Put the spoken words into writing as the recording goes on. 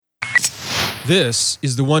This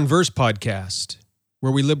is the One Verse Podcast,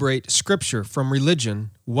 where we liberate Scripture from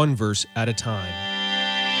religion one verse at a time.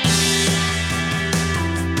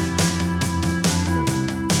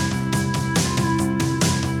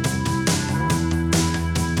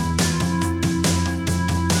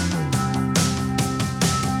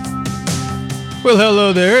 Well,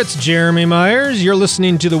 hello there. It's Jeremy Myers. You're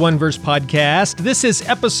listening to the One Verse Podcast. This is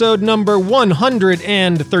episode number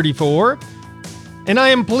 134. And I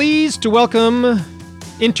am pleased to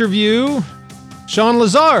interview Shawn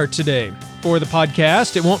Lazar today for the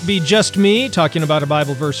podcast. It won't be just me talking about a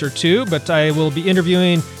Bible verse or two, but I will be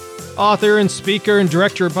interviewing author and speaker and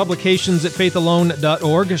director of publications at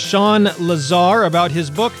faithalone.org, Shawn Lazar, about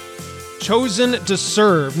his book, Chosen to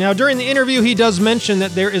Serve. Now, during the interview, he does mention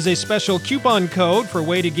that there is a special coupon code for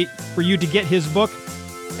you to get his book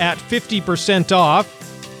at 50% off,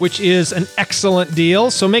 which is an excellent deal.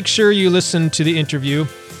 So make sure you listen to the interview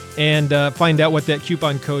and find out what that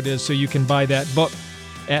coupon code is so you can buy that book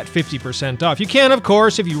at 50% off. You can, of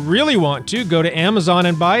course, if you really want to, go to Amazon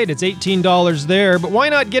and buy it. It's $18 there, but why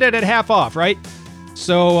not get it at half off, right?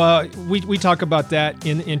 So we talk about that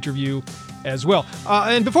in the interview as well.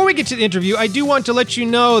 And before we get to the interview, I do want to let you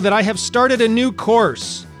know that I have started a new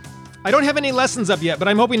course. I don't have any lessons up yet, but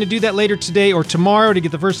I'm hoping to do that later today or tomorrow to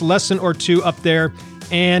get the first lesson or two up there.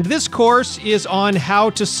 And this course is on how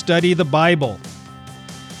to study the Bible.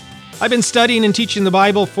 I've been studying and teaching the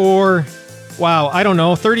Bible for,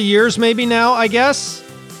 30 years maybe now, I guess.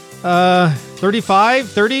 35,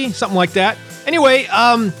 30, something like that. Anyway,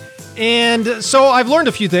 and so I've learned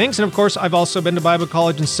a few things. And of course, I've also been to Bible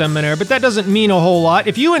college and seminary, but that doesn't mean a whole lot.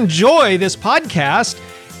 If you enjoy this podcast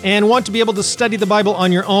and want to be able to study the Bible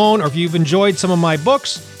on your own, or if you've enjoyed some of my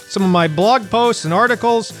books, some of my blog posts and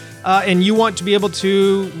articles, and you want to be able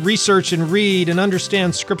to research and read and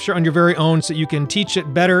understand Scripture on your very own so that you can teach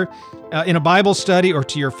it better in a Bible study or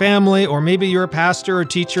to your family, or maybe you're a pastor or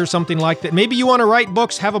teacher, something like that. Maybe you want to write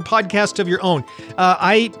books, have a podcast of your own.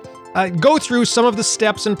 I go through some of the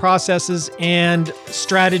steps and processes and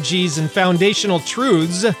strategies and foundational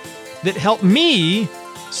truths that help me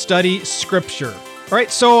study Scripture. All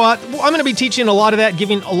right, so I'm going to be teaching a lot of that,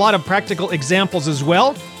 giving a lot of practical examples as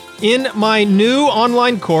well in my new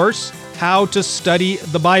online course, How to Study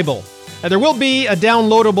the Bible. There will be a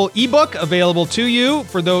downloadable ebook available to you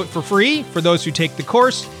for free for those who take the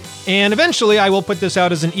course. And eventually I will put this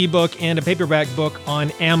out as an ebook and a paperback book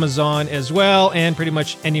on Amazon as well, and pretty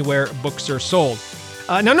much anywhere books are sold.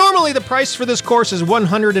 Now, normally the price for this course is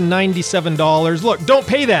 $197. Look, don't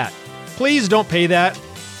pay that. Please don't pay that.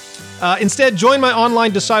 Instead, join my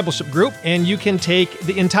online discipleship group, and you can take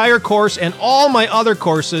the entire course and all my other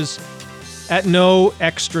courses at no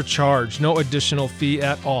extra charge, no additional fee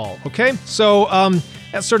at all, okay? So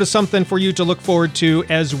that's sort of something for you to look forward to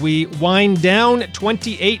as we wind down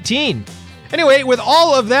 2018. Anyway, with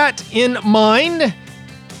all of that in mind,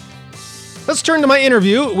 let's turn to my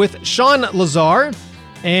interview with Shawn Lazar,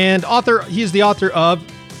 and he is the author of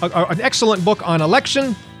an excellent book on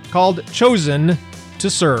election called Chosen to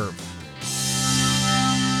Serve.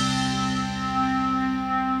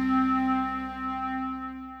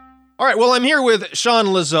 All right, well, I'm here with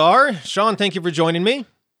Shawn Lazar. Shawn, thank you for joining me.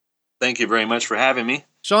 Thank you very much for having me.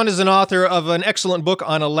 Shawn is an author of an excellent book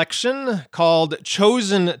on election called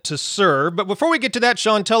Chosen to Serve. But before we get to that,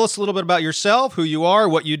 Shawn, tell us a little bit about yourself, who you are,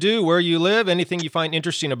 what you do, where you live, anything you find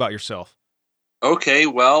interesting about yourself. Okay,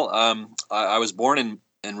 well, I was born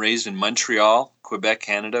and raised in Montreal, Quebec,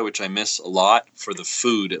 Canada, which I miss a lot for the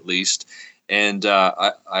food, at least. And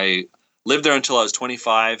I lived there until I was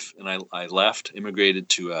 25, and I left, immigrated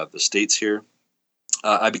to the States here.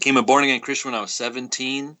 I became a born-again Christian when I was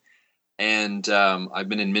 17, and I've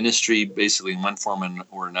been in ministry basically in one form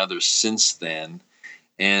or another since then.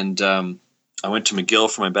 And I went to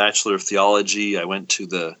McGill for my Bachelor of Theology. I went to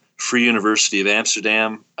the Free University of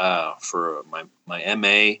Amsterdam for my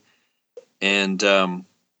MA. And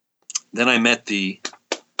then I met the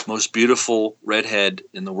most beautiful redhead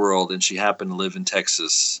in the world, and she happened to live in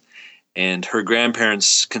Texas. And her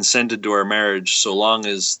grandparents consented to our marriage so long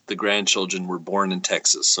as the grandchildren were born in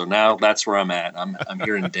Texas. So now that's where I'm at. I'm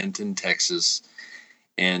here in Denton, Texas,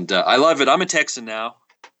 and I love it. I'm a Texan now.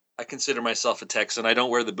 I consider myself a Texan. I don't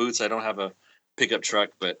wear the boots. I don't have a pickup truck,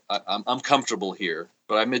 but I'm comfortable here.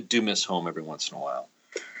 But I do miss home every once in a while.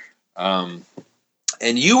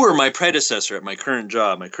 And you were my predecessor at my current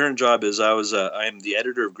job. My current job is I am the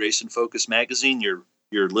editor of Grace and Focus magazine. Your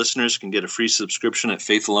listeners can get a free subscription at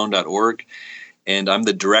faithalone.org. And I'm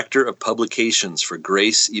the director of publications for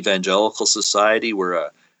Grace Evangelical Society. We're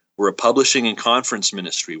a publishing and conference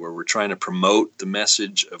ministry where we're trying to promote the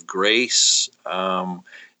message of grace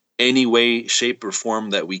any way, shape, or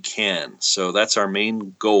form that we can. So that's our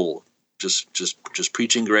main goal. Just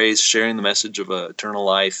preaching grace, sharing the message of eternal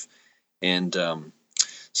life, and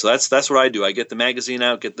so that's what I do. I get the magazine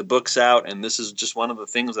out, get the books out, and this is just one of the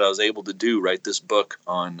things that I was able to do. Write this book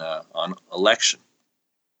on election.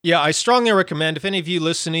 Yeah, I strongly recommend, if any of you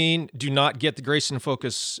listening do not get the Grace and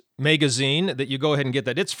Focus magazine, that you go ahead and get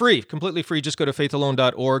that. It's free, completely free. Just go to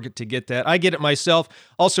faithalone.org to get that. I get it myself.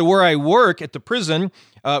 Also, where I work at the prison,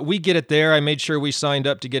 we get it there. I made sure we signed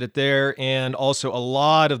up to get it there, and also a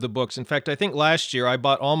lot of the books. In fact, I think last year I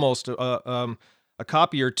bought almost a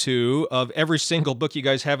copy or two of every single book you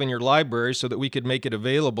guys have in your library so that we could make it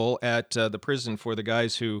available at the prison for the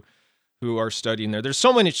guys who are studying there. There's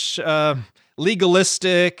so much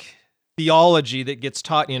legalistic theology that gets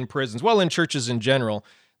taught in prisons, well, in churches in general,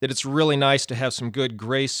 that it's really nice to have some good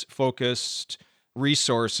grace-focused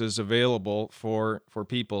resources available for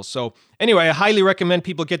people. So anyway, I highly recommend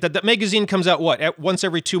people get that. That magazine comes out, once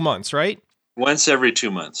every 2 months, right? Once every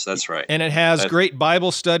 2 months, that's right. And it has great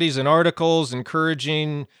Bible studies and articles,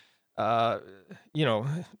 encouraging, articles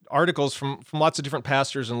from lots of different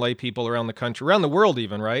pastors and lay people around the country, around the world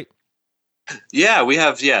even, right? Yeah, we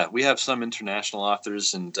have some international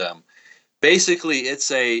authors, and basically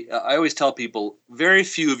I always tell people, very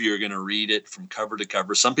few of you are going to read it from cover to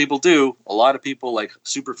cover. Some people do. A lot of people, like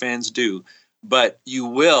super fans, do. But you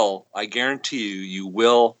will, I guarantee you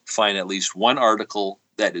will find at least one article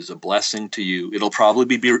that is a blessing to you. It'll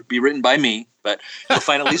probably be written by me, but you'll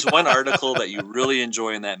find at least one article that you really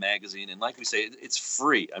enjoy in that magazine. And like we say, it's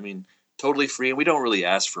free. I mean, totally free, and we don't really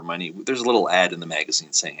ask for money. There's a little ad in the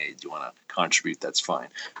magazine saying, hey, do you want to contribute? That's fine.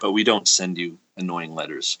 But we don't send you annoying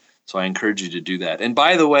letters. So I encourage you to do that. And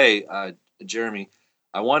by the way, Jeremy,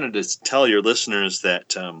 I wanted to tell your listeners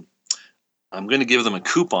that I'm going to give them a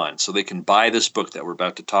coupon so they can buy this book that we're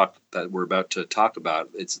about to talk about.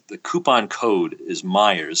 It's the coupon code is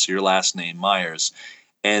Myers, your last name Myers,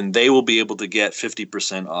 and they will be able to get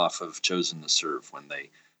 50% off of Chosen to Serve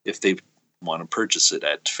if they want to purchase it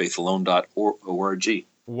at faithalone.org.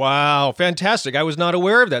 Wow, fantastic. I was not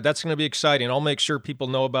aware of that. That's going to be exciting. I'll make sure people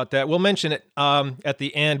know about that. We'll mention it at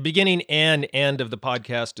the end, beginning and end of the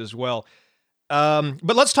podcast as well.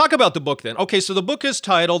 But let's talk about the book then. Okay, so the book is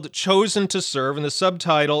titled Chosen to Serve, and the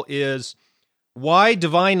subtitle is Why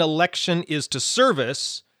Divine Election is to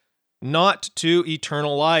Service, Not to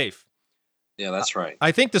Eternal Life. Yeah, that's right.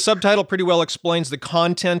 I think the subtitle pretty well explains the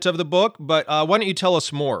content of the book, but why don't you tell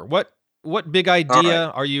us more? What big idea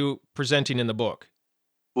are you presenting in the book?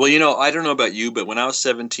 Well, I don't know about you, but when I was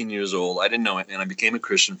 17 years old, I didn't know it, and I became a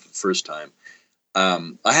Christian for the first time.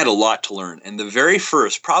 I had a lot to learn. And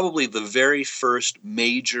probably the very first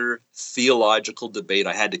major theological debate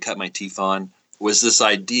I had to cut my teeth on was this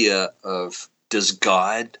idea of, does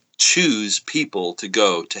God choose people to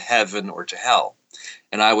go to heaven or to hell?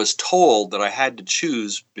 And I was told that I had to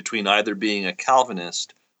choose between either being a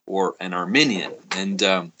Calvinist or an Arminian. And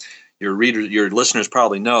your listeners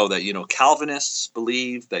probably know that, Calvinists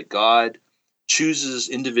believe that God chooses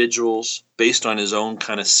individuals based on his own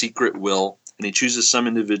kind of secret will, and he chooses some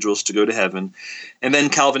individuals to go to heaven. And then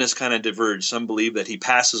Calvinists kind of diverge. Some believe that he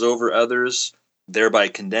passes over others, thereby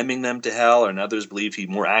condemning them to hell, and others believe he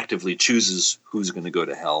more actively chooses who's going to go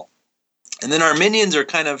to hell. And then Arminians are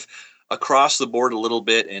kind of across the board a little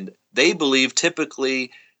bit, and they believe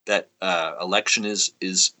typically that election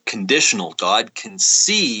is conditional. God can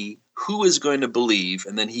see who is going to believe,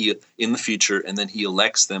 and then in the future, and then he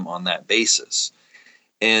elects them on that basis.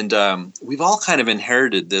 And we've all kind of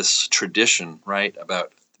inherited this tradition, right,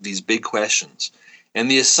 about these big questions. And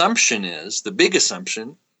the big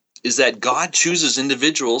assumption is that God chooses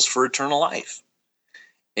individuals for eternal life.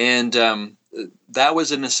 And that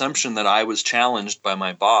was an assumption that I was challenged by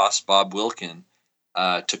my boss, Bob Wilkin,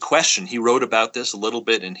 to question. He wrote about this a little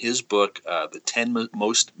bit in his book, The 10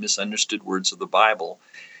 Most Misunderstood Words of the Bible.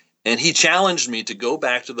 And he challenged me to go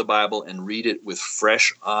back to the Bible and read it with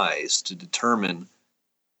fresh eyes to determine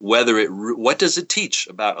what does it teach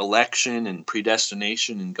about election and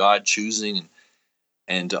predestination and God choosing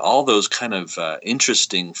and all those kind of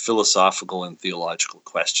interesting philosophical and theological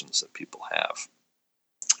questions that people have.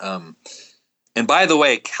 And by the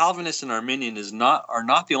way, Calvinist and Arminian are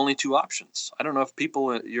not the only two options. I don't know if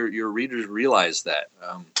people, your readers, realize that.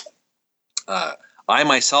 I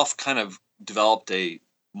myself kind of developed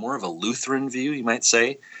more of a Lutheran view, you might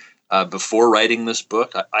say, before writing this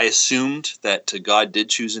book. I assumed that God did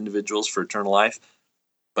choose individuals for eternal life,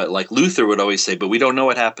 but like Luther would always say, but we don't know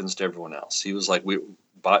what happens to everyone else. He was like,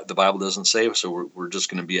 the Bible doesn't say, so we're just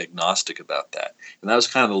going to be agnostic about that. And that was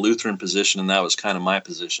kind of the Lutheran position, and that was kind of my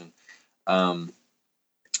position.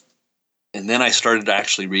 And then I started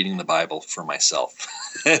actually reading the Bible for myself,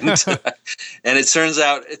 and it turns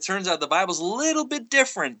out the Bible's a little bit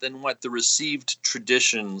different than what the received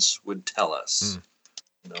traditions would tell us.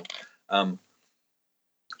 You know,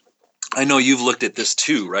 I know you've looked at this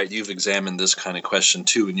too, right? You've examined this kind of question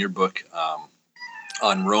too in your book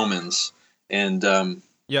on Romans, and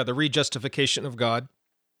the rejustification of God.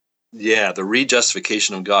 Yeah, the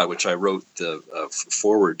rejustification of God, which I wrote the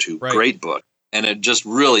forward to. Right. Great book. And it just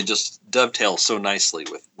really just dovetails so nicely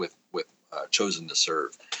with Chosen to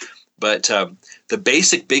Serve. But the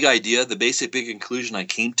basic big idea, the basic big conclusion I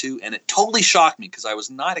came to, and it totally shocked me because I was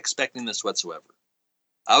not expecting this whatsoever.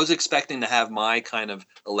 I was expecting to have my kind of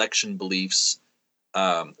election beliefs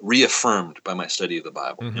reaffirmed by my study of the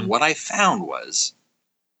Bible. Mm-hmm. And what I found was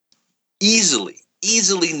easily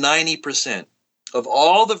 90% of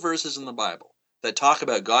all the verses in the Bible that talk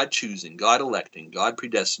about God choosing, God electing, God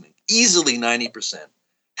predestining, easily 90%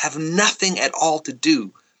 have nothing at all to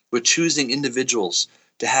do with choosing individuals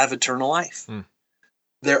to have eternal life.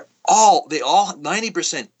 They all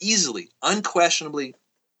 90% easily, unquestionably,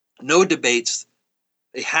 no debates.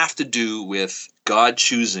 They have to do with God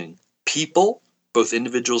choosing people, both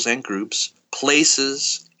individuals and groups,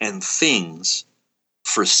 places and things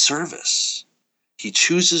for service. He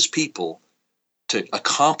chooses people to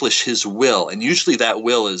accomplish his will. And usually that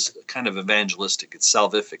will is kind of evangelistic. It's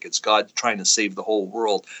salvific. It's God trying to save the whole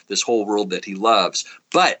world, this whole world that he loves.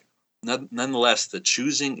 But nonetheless, the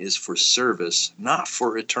choosing is for service, not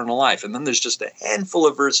for eternal life. And then there's just a handful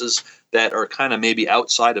of verses that are kind of maybe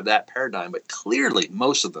outside of that paradigm, but clearly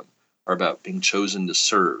most of them are about being chosen to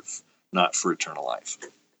serve, not for eternal life.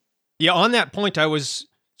 Yeah, on that point, I was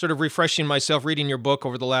sort of refreshing myself reading your book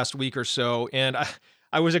over the last week or so, and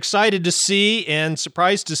I was excited to see and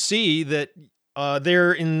surprised to see that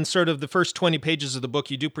there in sort of the first 20 pages of the book,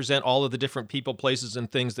 you do present all of the different people, places,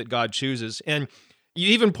 and things that God chooses. And you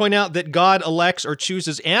even point out that God elects or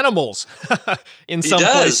chooses animals in some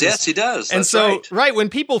places. Yes, he does. And That's so, right, when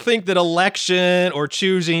people think that election or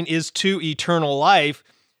choosing is to eternal life,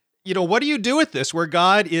 what do you do with this where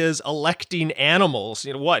God is electing animals?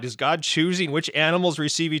 What is God choosing which animals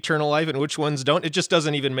receive eternal life and which ones don't? It just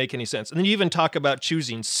doesn't even make any sense. And then you even talk about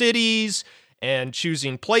choosing cities and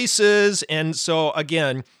choosing places. And so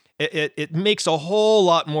again, it makes a whole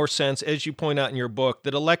lot more sense, as you point out in your book,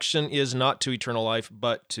 that election is not to eternal life,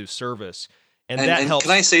 but to service. And that helps.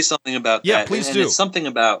 Can I say something about that? Yeah, please do. It's something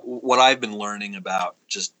about what I've been learning about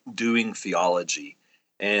just doing theology.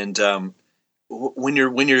 And when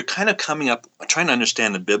you're kind of coming up, trying to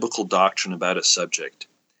understand the biblical doctrine about a subject,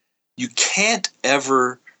 you can't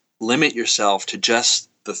ever limit yourself to just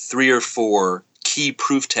the 3 or 4 key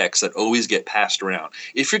proof texts that always get passed around.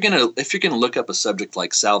 If you're gonna look up a subject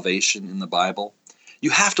like salvation in the Bible, you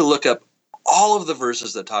have to look up all of the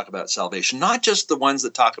verses that talk about salvation, not just the ones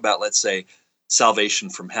that talk about, let's say, salvation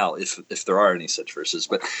from hell, if there are any such verses,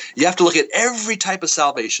 but you have to look at every type of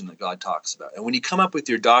salvation that God talks about. And when you come up with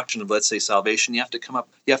your doctrine of, let's say, salvation, you have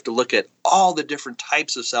to look at all the different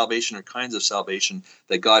types of salvation or kinds of salvation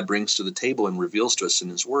that God brings to the table and reveals to us in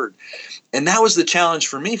his word. And that was the challenge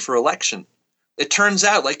for me for election. It turns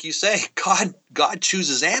out, like you say, God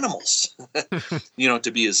chooses animals,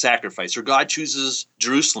 to be his sacrifice, or God chooses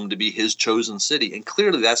Jerusalem to be his chosen city. And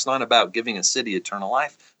clearly that's not about giving a city eternal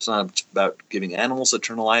life. It's not about giving animals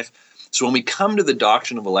eternal life. So when we come to the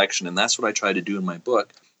doctrine of election, and that's what I try to do in my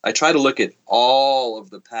book, I try to look at all of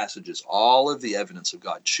the passages, all of the evidence of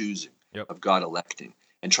God choosing, of God electing,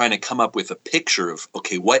 and trying to come up with a picture of,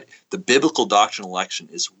 okay, what the biblical doctrine of election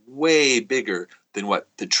is way bigger than what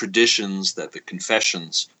the traditions that the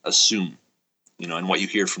confessions assume, and what you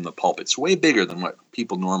hear from the pulpit. It's way bigger than what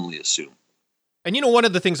people normally assume. And one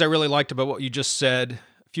of the things I really liked about what you just said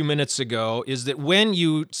a few minutes ago is that when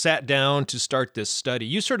you sat down to start this study,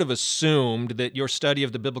 you sort of assumed that your study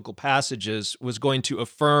of the biblical passages was going to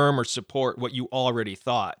affirm or support what you already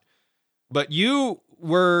thought. But you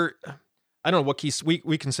were, I don't know what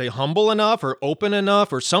we can say, humble enough or open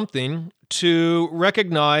enough or something to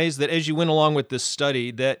recognize that as you went along with this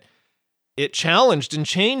study, that it challenged and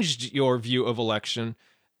changed your view of election.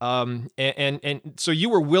 And so you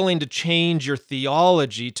were willing to change your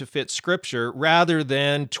theology to fit Scripture rather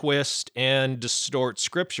than twist and distort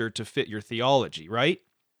Scripture to fit your theology, right?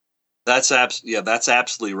 That's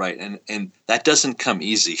absolutely right. And that doesn't come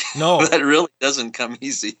easy. No. That really doesn't come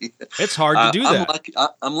easy. It's hard to do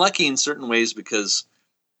that. I'm lucky in certain ways because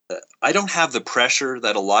I don't have the pressure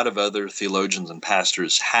that a lot of other theologians and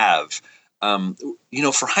pastors have.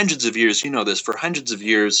 For hundreds of years, for hundreds of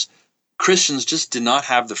years, Christians just did not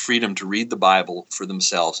have the freedom to read the Bible for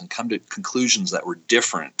themselves and come to conclusions that were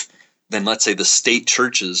different than let's say the state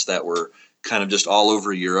churches that were kind of just all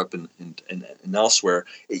over Europe and elsewhere.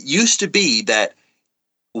 It used to be that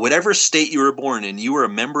whatever state you were born in, you were a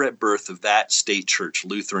member at birth of that state church,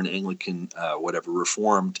 Lutheran, Anglican, whatever,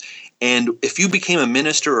 Reformed. And if you became a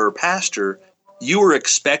minister or a pastor, you were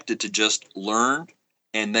expected to just learn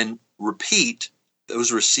and then repeat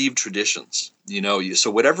those received traditions. So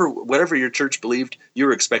whatever your church believed, you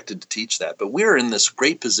were expected to teach that. But we're in this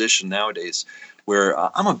great position nowadays where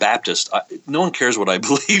I'm a Baptist. No one cares what I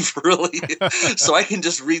believe, really. So I can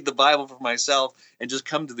just read the Bible for myself and just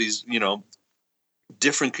come to these,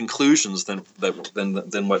 different conclusions than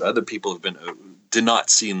what other people have did not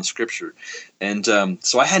see in the Scripture. And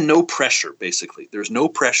so I had no pressure, basically. There's no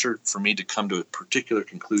pressure for me to come to a particular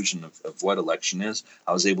conclusion of what election is.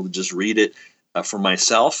 I was able to just read it for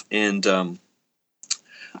myself. And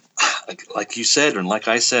like you said, and like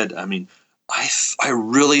I said, I mean, I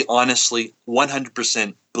really honestly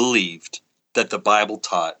 100% believed that the Bible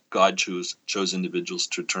taught God chose individuals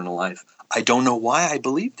to eternal life. I don't know why I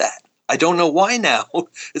believed that. I don't know why now.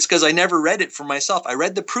 It's because I never read it for myself. I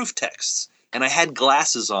read the proof texts, and I had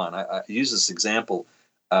glasses on. I use this example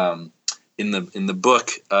in the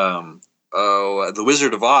book, The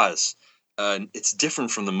Wizard of Oz. It's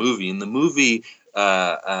different from the movie. In the movie,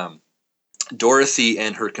 Dorothy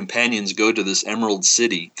and her companions go to this emerald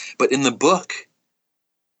city. But in the book,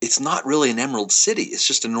 it's not really an emerald city. It's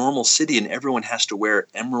just a normal city, and everyone has to wear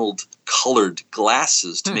emerald-colored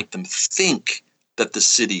glasses to make them think that the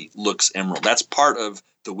city looks emerald. That's part of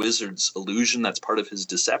the wizard's illusion. That's part of his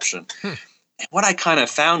deception. And what I kind of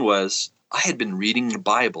found was I had been reading the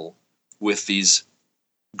Bible with these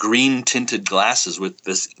green-tinted glasses, with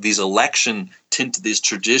these election-tinted, these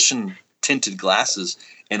tradition-tinted glasses,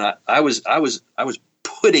 and I was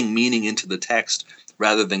putting meaning into the text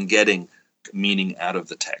rather than getting meaning out of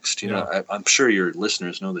the text. I'm sure your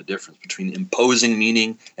listeners know the difference between imposing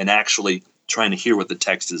meaning and actually trying to hear what the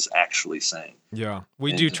text is actually saying. Yeah,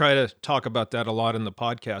 we do try to talk about that a lot in the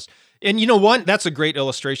podcast. And you know what? That's a great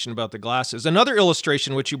illustration about the glasses. Another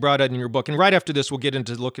illustration, which you brought out in your book, and right after this, we'll get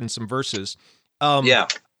into looking some verses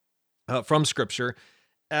from Scripture,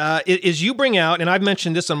 is you bring out, and I've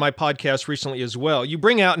mentioned this on my podcast recently as well, you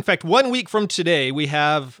bring out, in fact, 1 week from today, we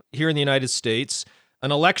have here in the United States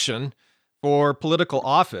an election for political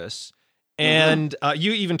office. And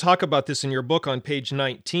you even talk about this in your book on page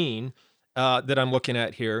 19 that I'm looking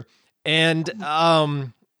at here. And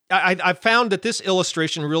I found that this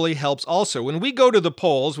illustration really helps also. When we go to the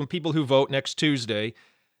polls, when people who vote next Tuesday,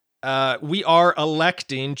 we are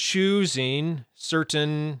choosing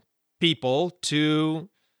certain people to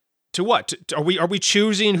what? Are we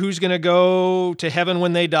choosing who's going to go to heaven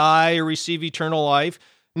when they die or receive eternal life?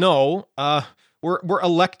 No,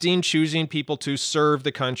 we're choosing people to serve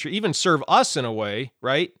the country, even serve us in a way,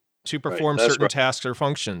 right? To perform certain tasks or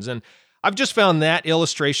functions. And I've just found that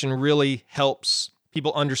illustration really helps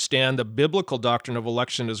people understand the biblical doctrine of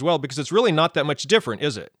election as well, because it's really not that much different,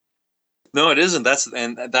 is it? No, it isn't.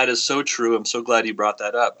 That is so true. I'm so glad you brought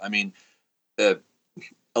that up. I mean,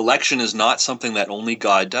 election is not something that only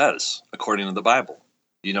God does, according to the Bible.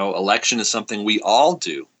 Election is something we all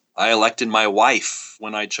do. I elected my wife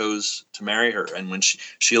when I chose to marry her, and when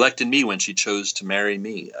she elected me when she chose to marry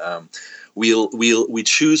me. We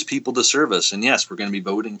choose people to serve us, and yes, we're going to be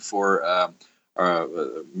voting for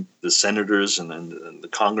the senators and the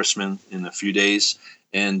congressmen in a few days,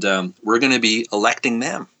 and we're going to be electing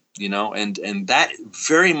them. And that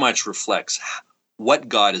very much reflects what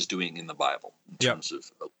God is doing in the Bible in terms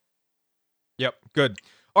of. Yep, good.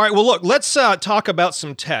 All right, well, look, let's talk about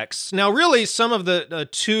some texts. Now, really, some of the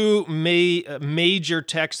two major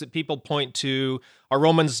texts that people point to are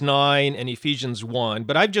Romans 9 and Ephesians 1,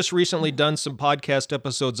 but I've just recently done some podcast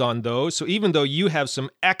episodes on those, so even though you have some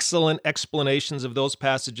excellent explanations of those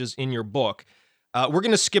passages in your book, we're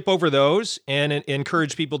going to skip over those and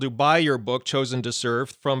encourage people to buy your book, Chosen to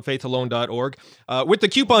Serve, from faithalone.org, with the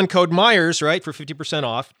coupon code Myers, right, for 50%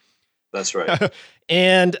 off. That's right.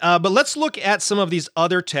 And but let's look at some of these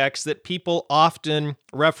other texts that people often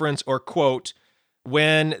reference or quote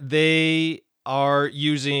when they are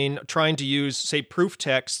trying to use, say, proof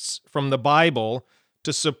texts from the Bible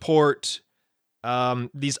to support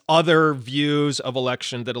these other views of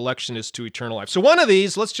election, that election is to eternal life. So one of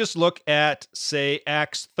these, let's just look at, say,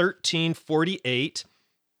 Acts 13:48.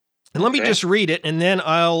 And let me just read it, and then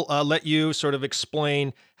I'll let you sort of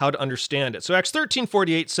explain how to understand it. So Acts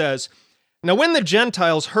 13:48 says, "Now when the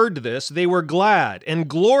Gentiles heard this, they were glad and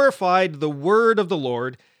glorified the word of the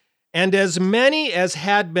Lord, and as many as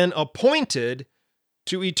had been appointed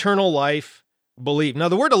to eternal life believed." Now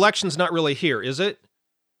the word election is not really here, is it?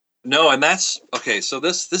 No, and that's okay. So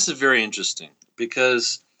this is very interesting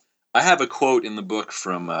because I have a quote in the book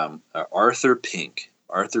from Arthur Pink.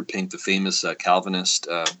 Arthur Pink, the famous Calvinist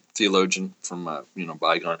theologian from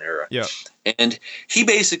bygone era, Yeah. and he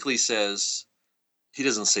basically says, he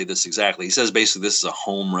doesn't say this exactly. He says basically this is a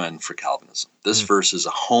home run for Calvinism. This verse is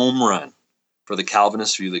a home run for the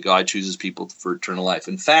Calvinist view that God chooses people for eternal life.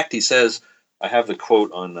 In fact, he says, I have the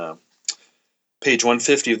quote on page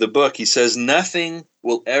 150 of the book. He says, nothing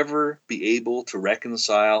will ever be able to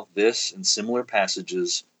reconcile this and similar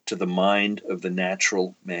passages to the mind of the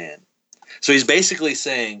natural man. So he's basically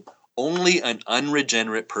saying only an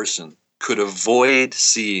unregenerate person could avoid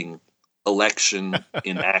seeing election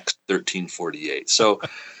in Acts 13:48. So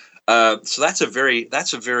that's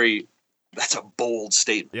a bold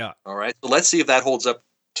statement. Yeah. All right. So let's see if that holds up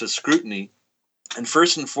to scrutiny. And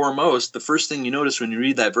first and foremost, the first thing you notice when you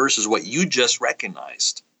read that verse is what you just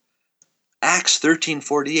recognized. Acts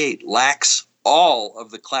 13:48 lacks all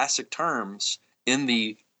of the classic terms in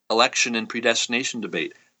the election and predestination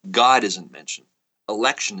debate. God isn't mentioned.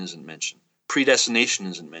 Election isn't mentioned. Predestination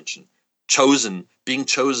isn't mentioned. Being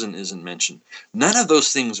chosen isn't mentioned. None of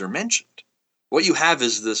those things are mentioned. What you have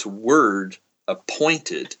is this word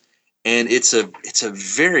appointed, and it's a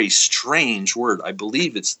very strange word. I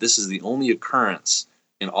believe this is the only occurrence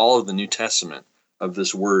in all of the New Testament of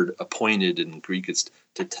this word appointed. In Greek it's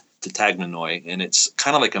tetagmenoi, and it's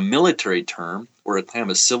kind of like a military term or a kind of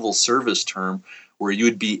a civil service term where you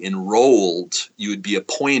would be enrolled, you would be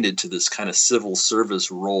appointed to this kind of civil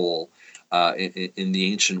service role in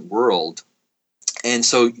the ancient world. And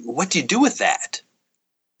so what do you do with that?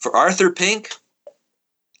 For Arthur Pink,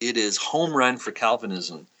 it is home run for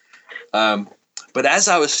Calvinism. But as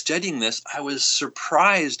I was studying this, I was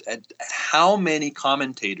surprised at how many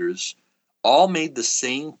commentators all made the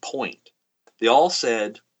same point. They all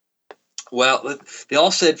said,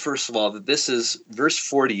 first of all, that this is verse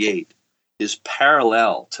 48 is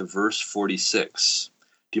parallel to verse 46.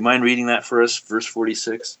 Do you mind reading that for us, verse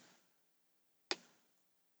 46?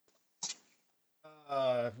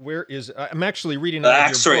 Where is I'm actually reading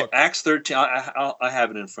out of your book. Acts 13. I have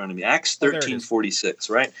it in front of me. Acts 13:46.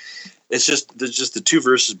 Right. There's just the two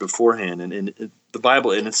verses beforehand, and the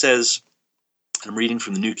Bible, and it says, I'm reading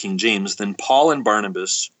from the New King James. Then Paul and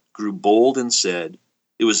Barnabas grew bold and said,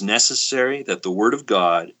 "It was necessary that the word of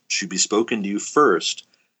God should be spoken to you first,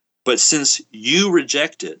 but since you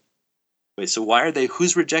reject it." Wait, so why are they?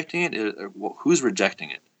 Who's rejecting it? Who's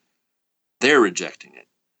rejecting it? They're rejecting it.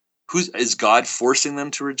 Is God forcing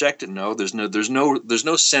them to reject it? No, there's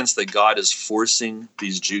no sense that God is forcing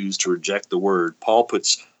these Jews to reject the word. Paul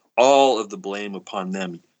puts all of the blame upon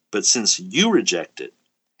them. But since you reject it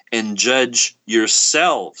and judge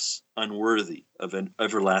yourselves unworthy of an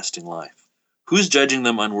everlasting life, who's judging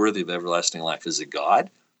them unworthy of everlasting life? Is it God?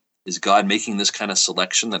 Is God making this kind of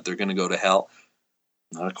selection that they're going to go to hell?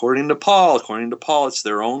 Not according to Paul. According to Paul, it's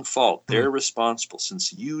their own fault. They're responsible.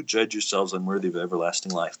 Since you judge yourselves unworthy of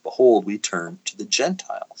everlasting life, behold, we turn to the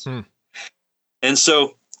Gentiles. And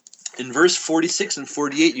so in verse 46 and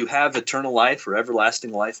 48, you have eternal life or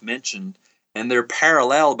everlasting life mentioned, and they're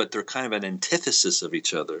parallel, but they're kind of an antithesis of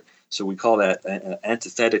each other. So we call that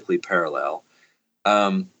antithetically parallel.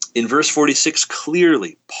 In verse 46,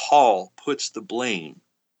 clearly, Paul puts the blame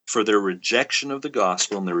for their rejection of the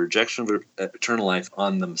gospel and their rejection of eternal life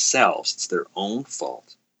on themselves. It's their own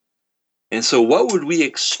fault. And so what would we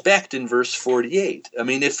expect in verse 48? I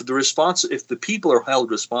mean, if the people are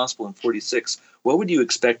held responsible in 46, what would you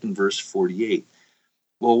expect in verse 48?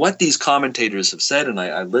 Well, what these commentators have said, and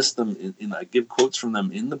I list them, I give quotes from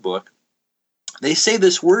them in the book, they say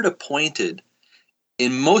this word appointed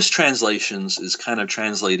in most translations is kind of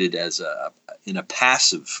translated as in a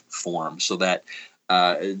passive form, so that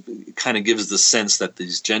it kind of gives the sense that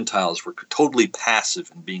these Gentiles were totally passive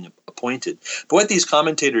in being appointed. But what these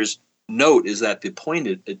commentators note is that the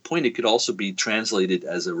appointed could also be translated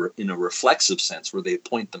as in a reflexive sense, where they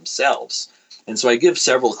appoint themselves. And so I give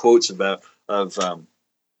several quotes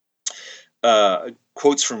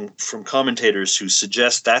quotes from commentators who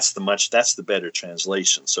suggest that's the better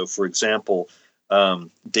translation. So, for example,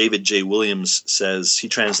 David J. Williams says, he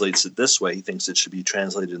translates it this way. He thinks it should be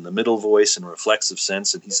translated in the middle voice in a reflexive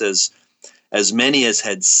sense. And he says, as many as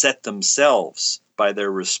had set themselves by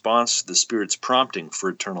their response to the Spirit's prompting for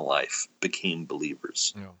eternal life became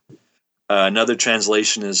believers. Yeah. Another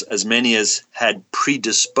translation is, as many as had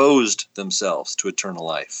predisposed themselves to eternal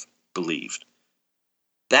life believed.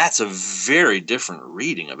 That's a very different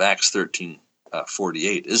reading of Acts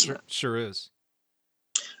 13:48, isn't it? Sure is.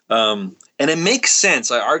 And it makes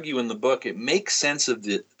sense. I argue in the book, it makes sense of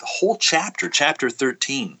the whole chapter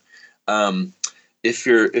 13. if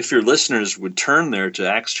your listeners would turn there to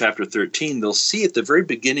Acts chapter 13, they'll see at the very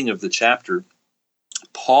beginning of the chapter,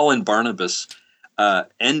 Paul and Barnabas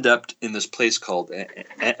end up in this place called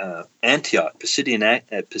Antioch,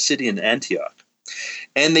 Pisidian Antioch,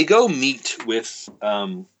 and they go meet with.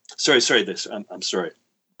 I'm sorry,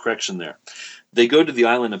 correction there. They go to the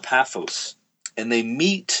island of Paphos, and they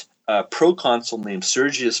meet a proconsul named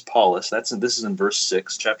Sergius Paulus. This is in verse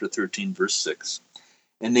 6, chapter 13, verse 6.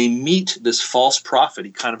 And they meet this false prophet.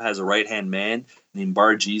 He kind of has a right-hand man named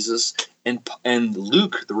Bar Jesus. And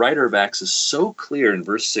Luke, the writer of Acts, is so clear in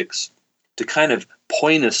verse 6 to kind of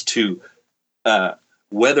point us to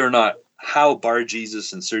whether or not how Bar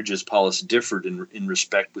Jesus and Sergius Paulus differed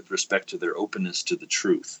with respect to their openness to the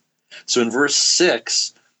truth. So in verse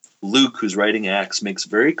 6, Luke, who's writing Acts, makes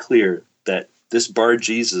very clear that this Bar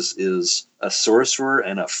Jesus is a sorcerer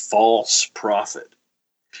and a false prophet.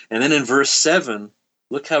 And then in verse 7,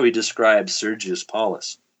 look how he describes Sergius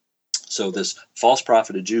Paulus. So this false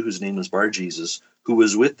prophet, a Jew whose name was Bar Jesus, who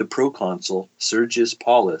was with the proconsul Sergius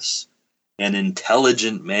Paulus, an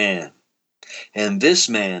intelligent man. And this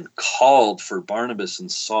man called for Barnabas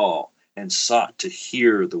and Saul and sought to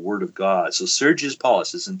hear the word of God. So Sergius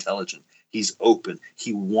Paulus is intelligent. He's open.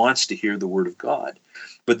 He wants to hear the word of God.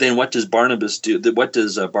 But then what does Barnabas do? What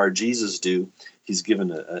does Bar Jesus do? He's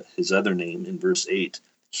given his other name in verse 8.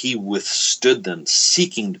 He withstood them,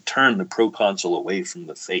 seeking to turn the proconsul away from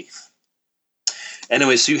the faith.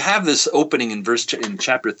 Anyway, so you have this opening in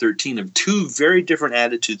chapter 13 of two very different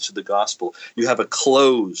attitudes to the gospel. You have a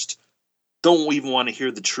closed, don't even want to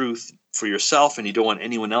hear the truth for yourself, and you don't want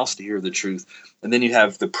anyone else to hear the truth. And then you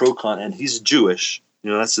have the procon, and he's Jewish.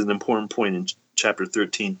 That's an important point in chapter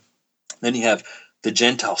 13. Then you have the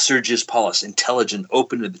Gentile, Sergius Paulus, intelligent,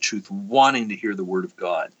 open to the truth, wanting to hear the word of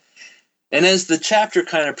God. And as the chapter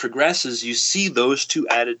kind of progresses, you see those two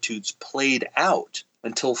attitudes played out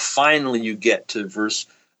until finally you get to verse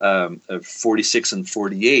 46 and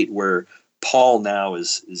 48, where Paul now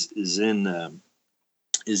is in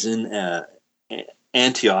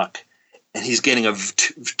Antioch, and he's getting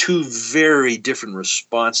two very different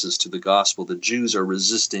responses to the gospel. The Jews are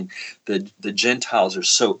resisting, the Gentiles are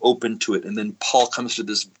so open to it, and then Paul comes to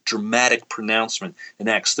this dramatic pronouncement in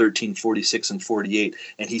Acts 13, 46 and 48,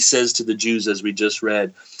 and he says to the Jews, as we just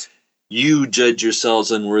read, "You judge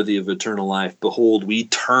yourselves unworthy of eternal life. Behold, we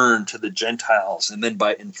turn to the Gentiles." And then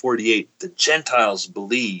in 48, the Gentiles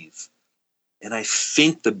believe. And I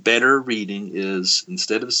think the better reading is,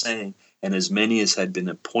 instead of saying, "and as many as had been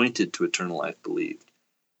appointed to eternal life believed,"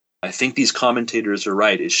 I think these commentators are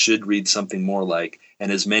right. It should read something more like,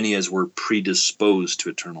 "and as many as were predisposed to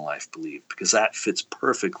eternal life believed," because that fits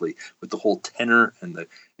perfectly with the whole tenor and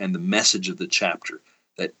the message of the chapter.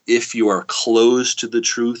 That if you are closed to the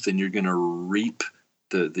truth, then you're going to reap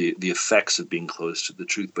the effects of being closed to the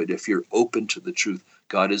truth. But if you're open to the truth,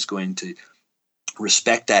 God is going to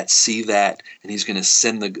respect that, see that, and he's going to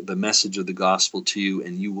send the message of the gospel to you,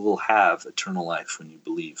 and you will have eternal life when you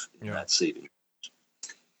believe in that saving.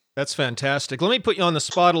 That's fantastic. Let me put you on the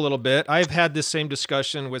spot a little bit. I've had this same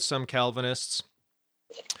discussion with some Calvinists,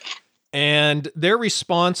 and their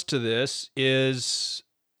response to this is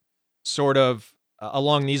sort of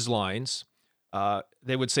along these lines.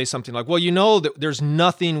 They would say something like, well, that there's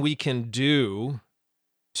nothing we can do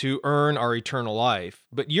to earn our eternal life.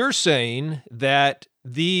 But you're saying that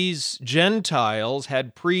these Gentiles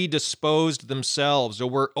had predisposed themselves or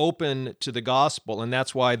were open to the gospel, and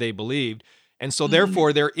that's why they believed. And so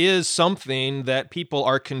therefore, there is something that people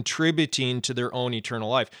are contributing to their own eternal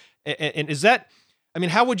life. And is that,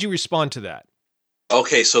 how would you respond to that?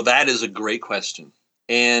 Okay, so that is a great question.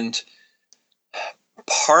 And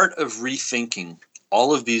part of rethinking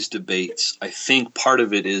all of these debates, I think part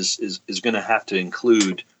of it is going to have to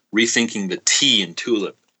include rethinking the T in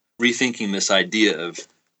TULIP, rethinking this idea of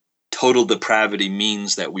total depravity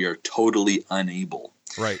means that we are totally unable.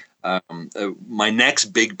 Right. My next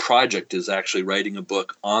big project is actually writing a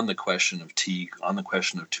book on the question of T, on the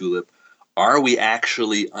question of TULIP. Are we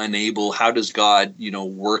actually unable? How does God,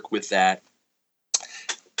 work with that?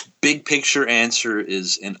 Big picture answer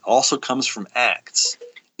is, and also comes from Acts,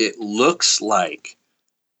 it looks like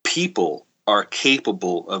people are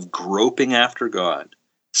capable of groping after God,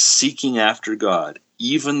 seeking after God,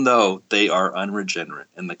 even though they are unregenerate.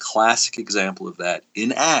 And the classic example of that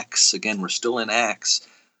in Acts, again, we're still in Acts.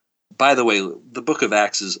 By the way, the book of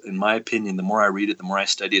Acts is, in my opinion, the more I read it, the more I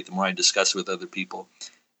study it, the more I discuss it with other people,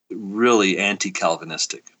 really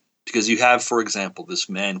anti-Calvinistic. Because you have, for example, this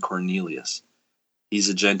man Cornelius. He's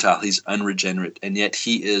a Gentile, he's unregenerate, and yet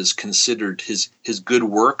he is considered his good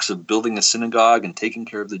works of building a synagogue and taking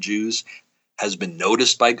care of the Jews. has been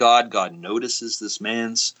noticed by God. God notices this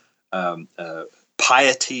man's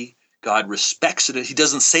piety. God respects it. He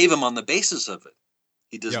doesn't save him on the basis of it.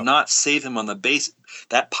 He does not save him on the basis.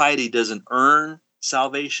 That piety doesn't earn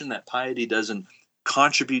salvation. That piety doesn't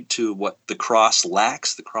contribute to what the cross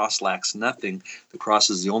lacks. The cross lacks nothing. The cross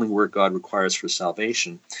is the only work God requires for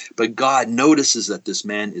salvation. But God notices that this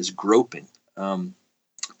man is groping.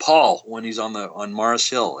 Paul, when he's on Mars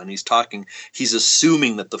Hill and he's talking, he's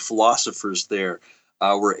assuming that the philosophers there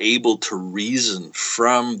were able to reason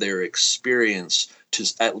from their experience to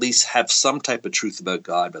at least have some type of truth about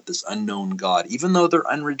God, about this unknown God. Even though they're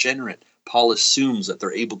unregenerate, Paul assumes that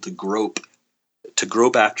they're able to grope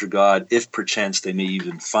after God, if perchance they may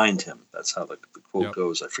even find him. That's how the quote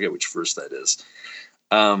goes. I forget which verse that is.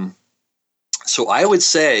 So I would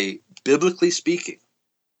say, biblically speaking,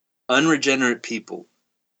 unregenerate people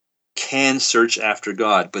can search after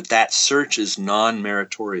God, but that search is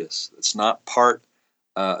non-meritorious. It's not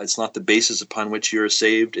it's not the basis upon which you are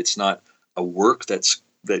saved. It's not a work that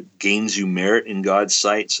gains you merit in God's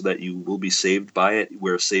sight so that you will be saved by it.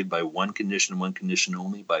 We're saved by one condition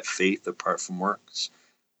only, by faith apart from works.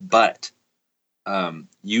 But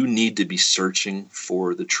you need to be searching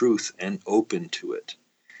for the truth and open to it.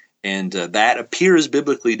 And that appears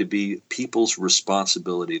biblically to be people's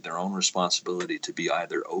responsibility, their own responsibility, to be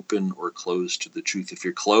either open or closed to the truth. If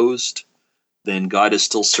you're closed, then God is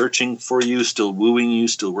still searching for you, still wooing you,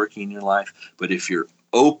 still working in your life. But if you're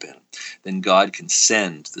open, then God can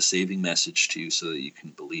send the saving message to you so that you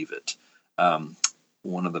can believe it.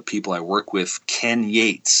 One of the people I work with, Ken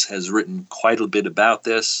Yates, has written quite a bit about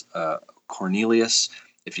this. Cornelius,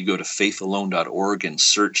 if you go to faithalone.org and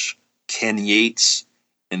search Ken Yates,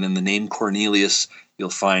 and then the name Cornelius, you'll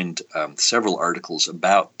find several articles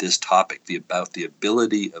about this topic, about the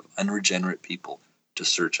ability of unregenerate people to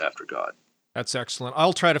search after God. That's excellent.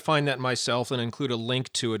 I'll try to find that myself and include a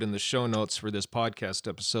link to it in the show notes for this podcast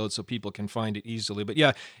episode so people can find it easily. But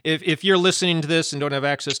yeah, if you're listening to this and don't have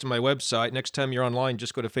access to my website, next time you're online,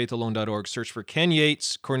 just go to faithalone.org, search for Ken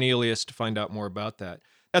Yates, Cornelius to find out more about that.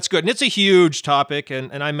 That's good. And it's a huge topic,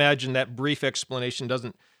 and I imagine that brief explanation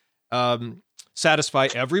doesn't satisfy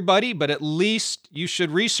everybody, but at least you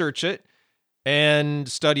should research it and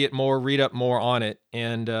study it more, read up more on it,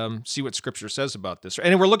 and see what Scripture says about this.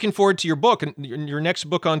 And we're looking forward to your book, and your next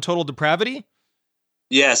book on total depravity?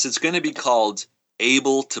 Yes, it's going to be called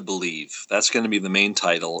Able to Believe. That's going to be the main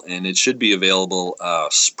title, and it should be available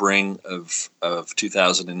spring of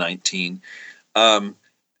 2019.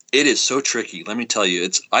 It is so tricky. Let me tell you,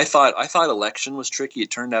 I thought election was tricky.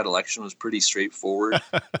 It turned out election was pretty straightforward.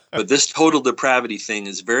 But this total depravity thing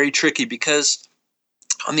is very tricky because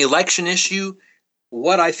on the election issue,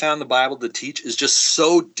 what I found the Bible to teach is just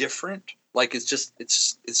so different. Like it's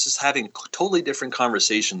just having a totally different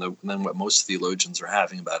conversation than what most theologians are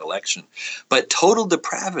having about election. But total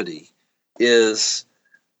depravity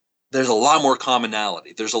there's a lot more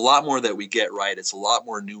commonality. There's a lot more that we get right. It's a lot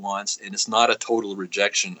more nuanced, and it's not a total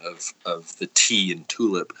rejection of the tea and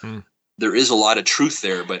tulip. There is a lot of truth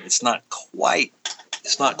there, but it's not quite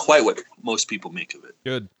what most people make of it.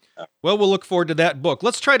 Good. Well, we'll look forward to that book.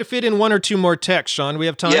 Let's try to fit in one or two more texts, Shawn. We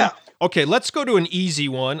have time? Yeah. Okay, let's go to an easy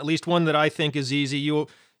one, at least one that I think is easy. You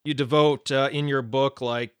devote in your book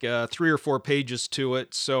like 3 or 4 pages to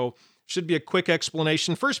it, so should be a quick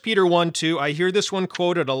explanation. 1 Peter 1:2. I hear this one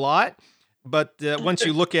quoted a lot, but once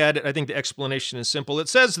you look at it, I think the explanation is simple. It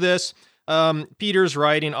says this, Peter's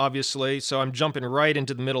writing, obviously, so I'm jumping right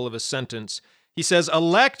into the middle of a sentence. He says,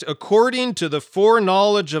 elect according to the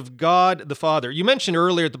foreknowledge of God the Father. You mentioned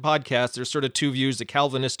earlier at the podcast, there's sort of two views, the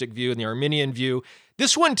Calvinistic view and the Arminian view.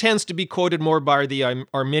 This one tends to be quoted more by the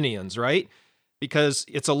Arminians, right? Because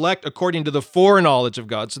it's elect according to the foreknowledge of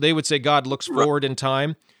God. So they would say God looks forward in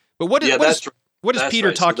time. But what is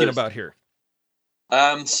Peter talking about here?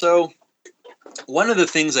 So one of the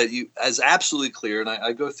things that is absolutely clear, and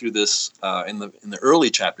I go through this in the early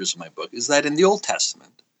chapters of my book, is that in the Old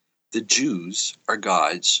Testament, the Jews are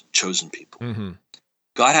God's chosen people. Mm-hmm.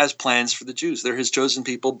 God has plans for the Jews. They're his chosen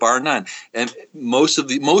people, bar none. And most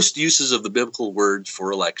uses of the biblical word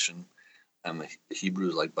for election, the Hebrew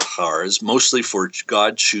is like bahar, is mostly for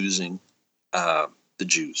God choosing the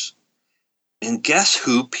Jews. And guess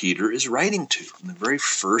who Peter is writing to in the very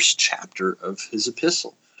first chapter of his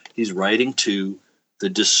epistle? He's writing to the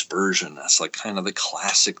dispersion. That's like kind of the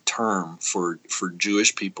classic term for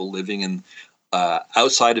Jewish people living in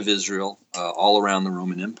outside of Israel, all around the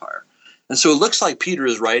Roman Empire. And so it looks like Peter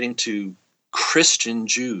is writing to Christian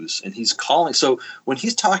Jews, and he's calling. So when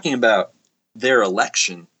he's talking about their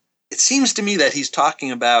election, it seems to me that he's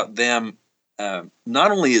talking about them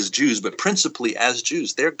not only as Jews, but principally as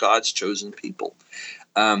Jews. They're God's chosen people.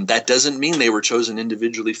 That doesn't mean they were chosen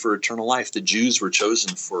individually for eternal life. The Jews were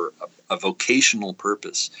chosen for a vocational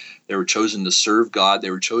purpose. They were chosen to serve God.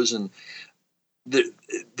 They were chosen.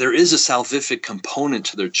 There is a salvific component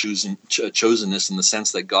to their chosenness in the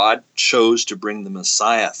sense that God chose to bring the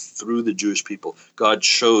Messiah through the Jewish people. God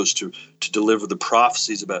chose to deliver the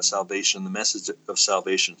prophecies about salvation, the message of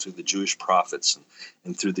salvation through the Jewish prophets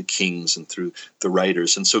and through the kings and through the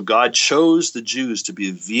writers. And so God chose the Jews to be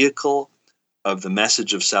a vehicle of the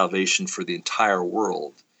message of salvation for the entire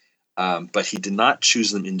world. But he did not choose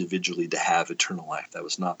them individually to have eternal life. That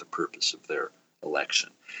was not the purpose of their election.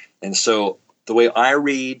 And so the way I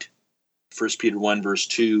read 1 Peter 1, verse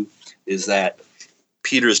 2, is that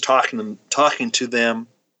Peter is talking to them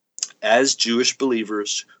as Jewish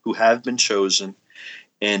believers who have been chosen,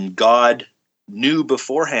 and God knew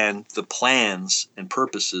beforehand the plans and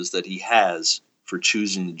purposes that he has for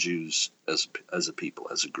choosing the Jews as a people,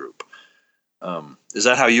 as a group. Is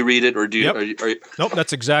that how you read it, or do you? Yep. Are you Nope,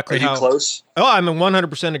 that's exactly how. Are you close? Oh, I'm in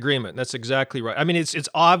 100% agreement. That's exactly right. I mean, it's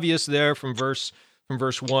obvious there from verse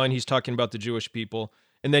 1. He's talking about the Jewish people,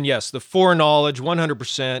 and then yes, the foreknowledge,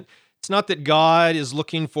 100%. It's not that God is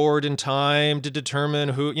looking forward in time to determine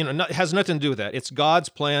who. It has nothing to do with that. It's God's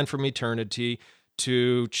plan from eternity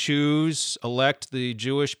to elect the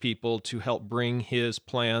Jewish people to help bring His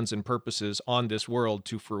plans and purposes on this world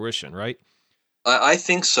to fruition. Right? I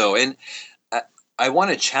think so, and I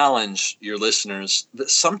want to challenge your listeners that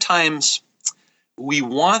sometimes we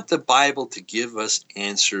want the Bible to give us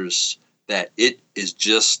answers that it is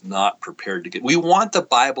just not prepared to give. We want the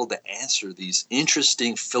Bible to answer these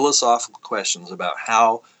interesting philosophical questions about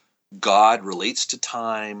how God relates to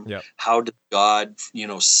time. Yep. How does God,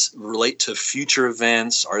 relate to future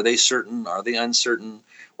events? Are they certain? Are they uncertain?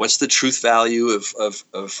 What's the truth value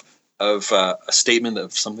of a statement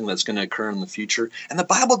of something that's going to occur in the future? And the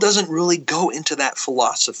Bible doesn't really go into that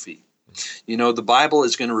philosophy. The Bible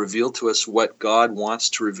is going to reveal to us what God wants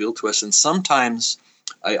to reveal to us. And sometimes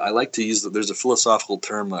I like to use there's a philosophical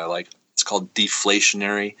term that I like. It's called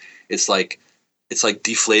deflationary. It's like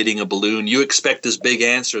deflating a balloon. You expect this big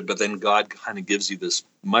answer, but then God kind of gives you this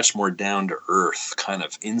much more down to earth kind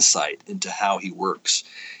of insight into how he works.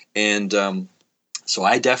 And so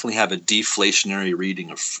I definitely have a deflationary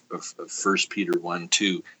reading of 1 Peter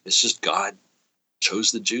 1:2. It's just God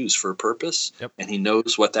chose the Jews for a purpose, yep, and he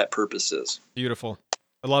knows what that purpose is. Beautiful.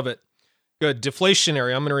 I love it. Good.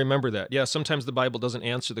 Deflationary. I'm going to remember that. Yeah, sometimes the Bible doesn't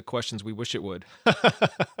answer the questions we wish it would.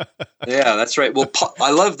 Yeah, that's right. Well, I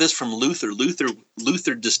love this from Luther.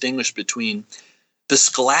 Luther distinguished between the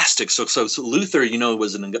scholastics. So Luther,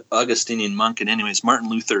 was an Augustinian monk. And anyways, Martin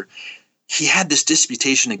Luther, he had this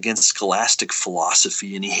disputation against scholastic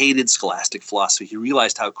philosophy, and he hated scholastic philosophy. He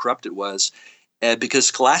realized how corrupt it was because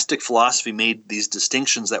scholastic philosophy made these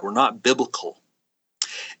distinctions that were not biblical.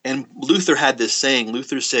 And Luther had this saying.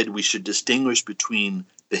 Luther said we should distinguish between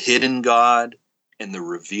the hidden God and the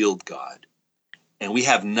revealed God. And we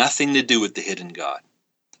have nothing to do with the hidden God.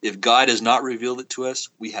 If God has not revealed it to us,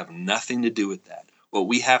 we have nothing to do with that. What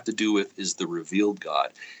we have to do with is the revealed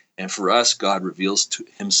God. And for us, God reveals to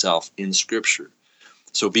himself in Scripture.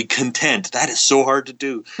 So be content. That is so hard to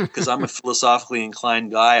do because I'm a philosophically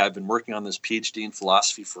inclined guy. I've been working on this PhD in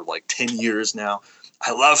philosophy for like 10 years now.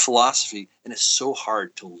 I love philosophy, and it's so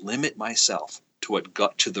hard to limit myself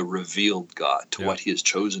to the revealed God, to what he has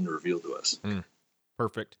chosen to reveal to us.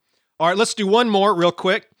 Perfect. All right, let's do one more real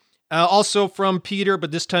quick. Also from Peter,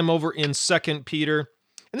 but this time over in 2 Peter.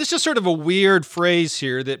 And this is just sort of a weird phrase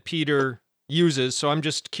here that Peter uses, so I'm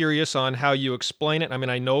just curious on how you explain it. I mean,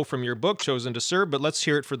 I know from your book, Chosen to Serve, but let's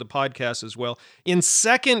hear it for the podcast as well. In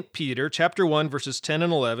 2 Peter chapter 1, verses 10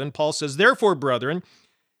 and 11, Paul says, "Therefore, brethren,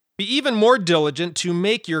 be even more diligent to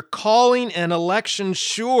make your calling and election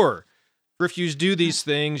sure. For if you do these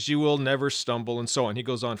things, you will never stumble," and so on. He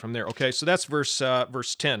goes on from there. Okay, so that's verse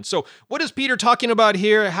 10. So what is Peter talking about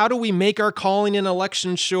here? How do we make our calling and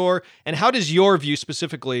election sure? And how does your view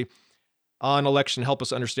specifically on election help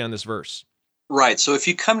us understand this verse? Right. So if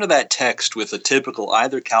you come to that text with a typical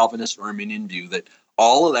either Calvinist or Arminian view that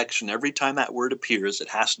all election, every time that word appears, it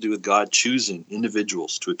has to do with God choosing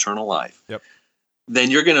individuals to eternal life. Yep. Then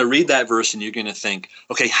you're going to read that verse and you're going to think,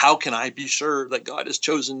 okay, how can I be sure that God has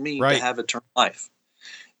chosen me to have eternal life?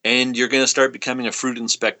 And you're going to start becoming a fruit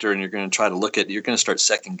inspector, and you're going to try to you're going to start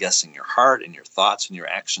second guessing your heart and your thoughts and your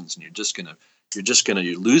actions, and you're just going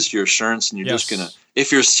to lose your assurance, and you're just going to,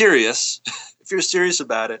 if you're serious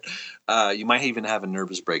about it, you might even have a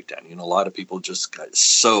nervous breakdown. A lot of people just got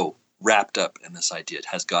so wrapped up in this idea,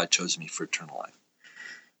 has God chosen me for eternal life?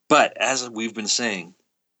 But as we've been saying,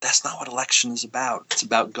 That's not what election is about. It's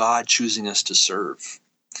about God choosing us to serve.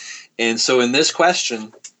 And so in this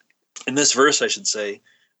verse, I should say,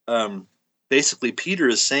 basically Peter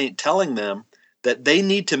is telling them that they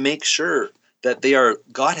need to make sure that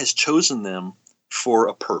God has chosen them for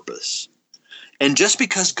a purpose. And just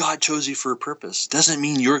because God chose you for a purpose doesn't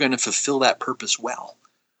mean you're going to fulfill that purpose well.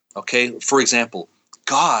 Okay? For example,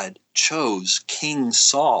 God chose King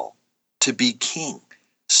Saul to be king.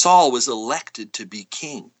 Saul was elected to be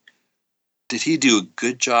king. Did he do a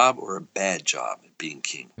good job or a bad job at being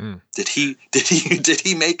king? Did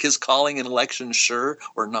he make his calling and election sure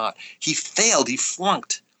or not? He failed. He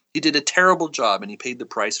flunked. He did a terrible job, and he paid the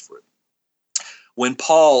price for it. When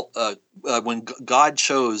when God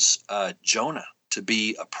chose Jonah to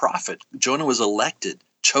be a prophet, Jonah was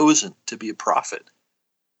chosen to be a prophet.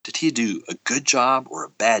 Did he do a good job or a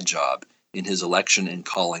bad job in his election and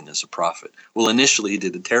calling as a prophet? Well, initially he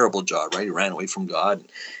did a terrible job, right? He ran away from God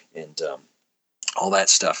and all that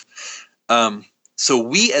stuff. So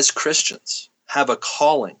we as Christians have a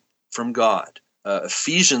calling from God.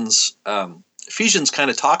 Ephesians kind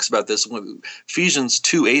of talks about this. Ephesians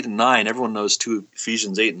 2:8 and 9. Everyone knows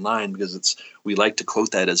Ephesians 8 and 9 because we like to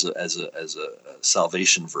quote that as a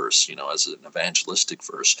salvation verse, as an evangelistic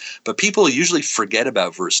verse. But people usually forget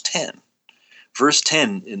about verse 10. Verse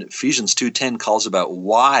 10 in Ephesians 2:10 calls about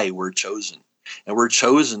why we're chosen, and we're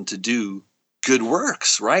chosen to do good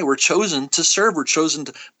works, right? We're chosen to serve. We're chosen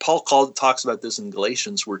to. Paul talks about this in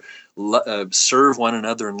Galatians. We're serve one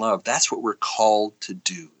another in love. That's what we're called to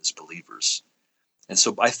do as believers. And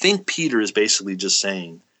so I think Peter is basically just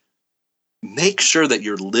saying, make sure that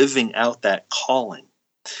you're living out that calling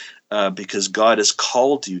because God has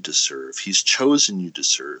called you to serve. He's chosen you to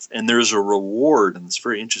serve. And there's a reward, and it's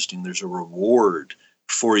very interesting. There's a reward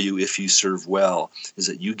for you if you serve well, is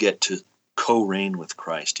that you get to co-reign with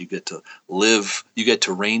Christ. You get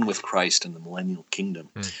to reign with Christ in the millennial kingdom.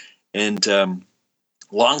 And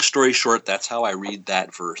long story short, that's how I read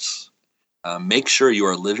that verse. Make sure you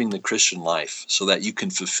are living the Christian life so that you can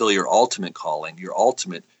fulfill your ultimate calling, your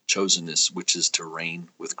ultimate chosenness, which is to reign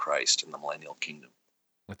with Christ in the millennial kingdom.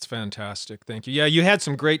 That's fantastic. Thank you. Yeah, you had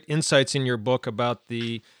some great insights in your book about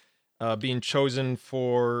the being chosen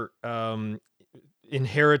for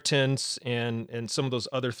inheritance and some of those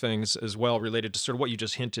other things as well related to sort of what you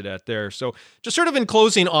just hinted at there. So just sort of in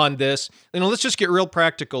closing on this, let's just get real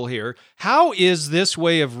practical here. How is this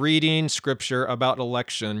way of reading Scripture about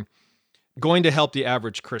election going to help the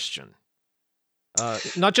average Christian?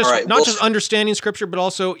 Not just understanding Scripture, but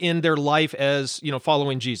also in their life as,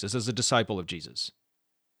 following Jesus, as a disciple of Jesus.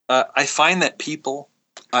 I find that people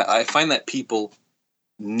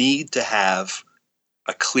need to have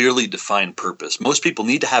a clearly defined purpose. Most people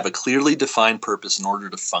need to have a clearly defined purpose in order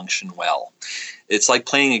to function well. It's like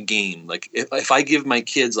playing a game. Like if I give my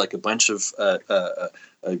kids like a bunch of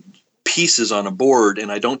pieces on a board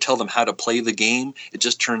and I don't tell them how to play the game, it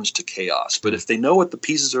just turns to chaos. But if they know what the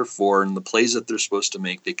pieces are for and the plays that they're supposed to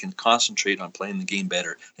make, they can concentrate on playing the game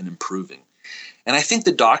better and improving. And I think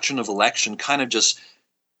the doctrine of election kind of just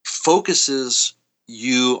focuses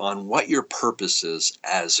you on what your purpose is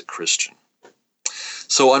as a Christian.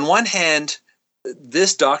 So on one hand,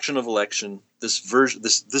 this doctrine of election,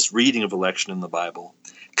 this reading of election in the Bible,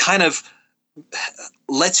 kind of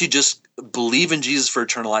lets you just believe in Jesus for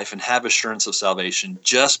eternal life and have assurance of salvation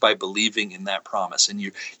just by believing in that promise. And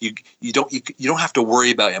you don't have to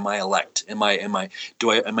worry about, am I elect? Am I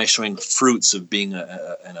showing fruits of being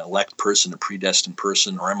an elect person, a predestined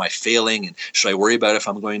person, or am I failing? And should I worry about if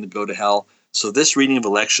I'm going to go to hell? So this reading of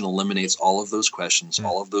election eliminates all of those questions,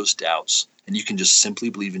 all of those doubts, and you can just simply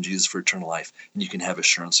believe in Jesus for eternal life, and you can have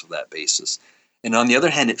assurance of that basis. And on the other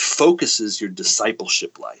hand, it focuses your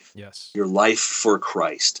discipleship life, your life for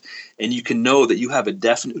Christ. And you can know that you have a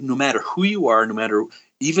definite, no matter who you are,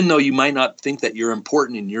 even though you might not think that you're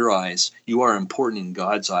important in your eyes, you are important in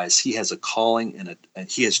God's eyes. He has a calling and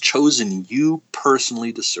He has chosen you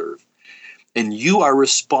personally to serve. And you are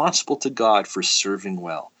responsible to God for serving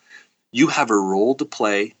well. You have a role to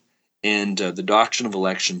play, and the doctrine of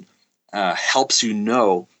election helps you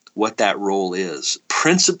know what that role is.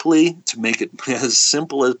 Principally, to make it as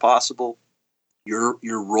simple as possible, your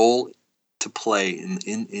role to play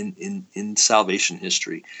in salvation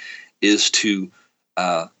history is to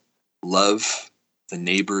love the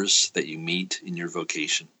neighbors that you meet in your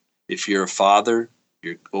vocation. If you're a father,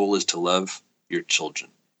 your goal is to love your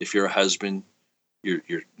children. If you're a husband,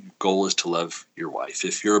 your goal is to love your wife.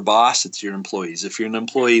 If you're a boss, it's your employees. If you're an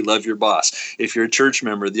employee, love your boss. If you're a church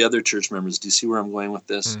member, the other church members. Do you see where I'm going with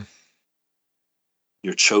this?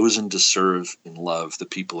 You're chosen to serve and love the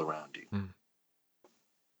people around you.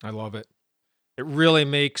 I love it. It really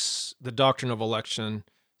makes the doctrine of election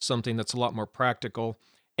something that's a lot more practical,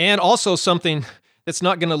 and also something that's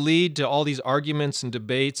not going to lead to all these arguments and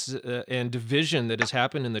debates and division that has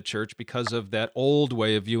happened in the church because of that old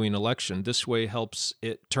way of viewing election. This way helps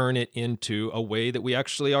it turn it into a way that we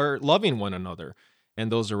actually are loving one another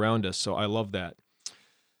and those around us. So I love that.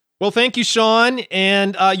 Well, thank you, Shawn.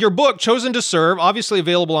 And your book, Chosen to Serve, obviously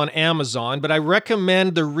available on Amazon, but I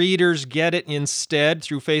recommend the readers get it instead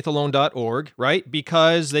through faithalone.org, right?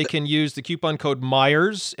 Because they can use the coupon code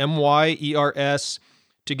Myers, MYERS,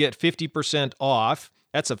 to get 50% off.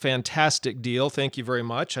 That's a fantastic deal. Thank you very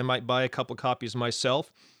much. I might buy a couple copies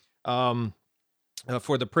myself for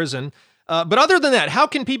the prison. But other than that, how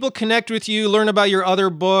can people connect with you, learn about your other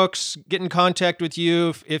books, get in contact with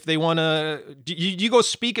you if they want to? Do you go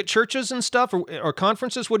speak at churches and stuff or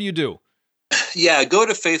conferences? What do you do? Yeah, go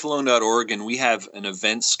to faithalone.org, and we have an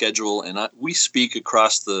event schedule, and we speak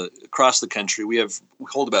across the country. We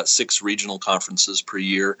hold about 6 regional conferences per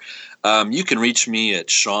year. You can reach me at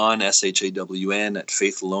Shawn, SHAWN, at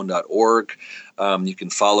faithalone.org. You can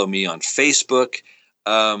follow me on Facebook.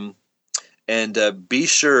 And be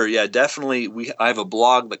sure, definitely, I have a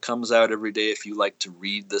blog that comes out every day. If you like to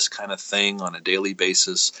read this kind of thing on a daily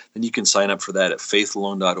basis, then you can sign up for that at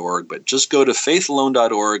faithalone.org. But just go to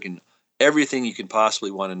faithalone.org, and everything you can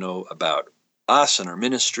possibly want to know about us and our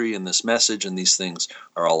ministry and this message and these things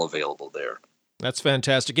are all available there. That's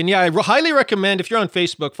fantastic. And yeah, I highly recommend, if you're on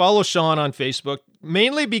Facebook, follow Shawn on Facebook,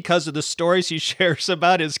 mainly because of the stories he shares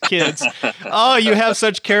about his kids. Oh, you have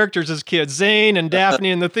such characters as kids, Zane and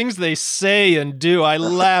Daphne, and the things they say and do. I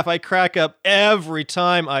laugh. I crack up every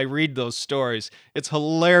time I read those stories. It's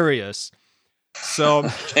hilarious. So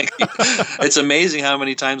it's amazing how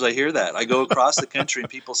many times I hear that. I go across the country and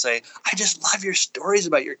people say, I just love your stories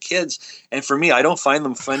about your kids. And for me, I don't find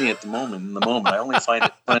them funny at the moment. In the moment, I only find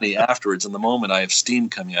it funny afterwards. In the moment, I have steam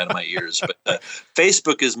coming out of my ears. But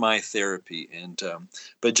Facebook is my therapy. And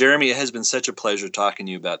but Jeremy, it has been such a pleasure talking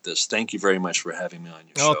to you about this. Thank you very much for having me on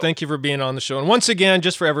your show. Oh, thank you for being on the show. And once again,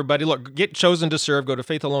 just for everybody, look, get Chosen to Serve. Go to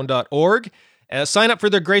faithalone.org. Sign up for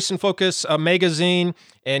their Grace and Focus magazine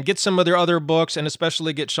and get some of their other books, and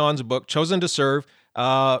especially get Shawn's book, Chosen to Serve.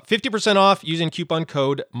 50% off using coupon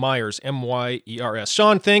code Myers, MYERS.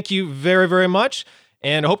 Shawn, thank you very, very much,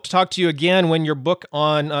 and I hope to talk to you again when your book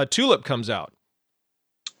on Tulip comes out.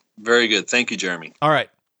 Very good. Thank you, Jeremy. All right.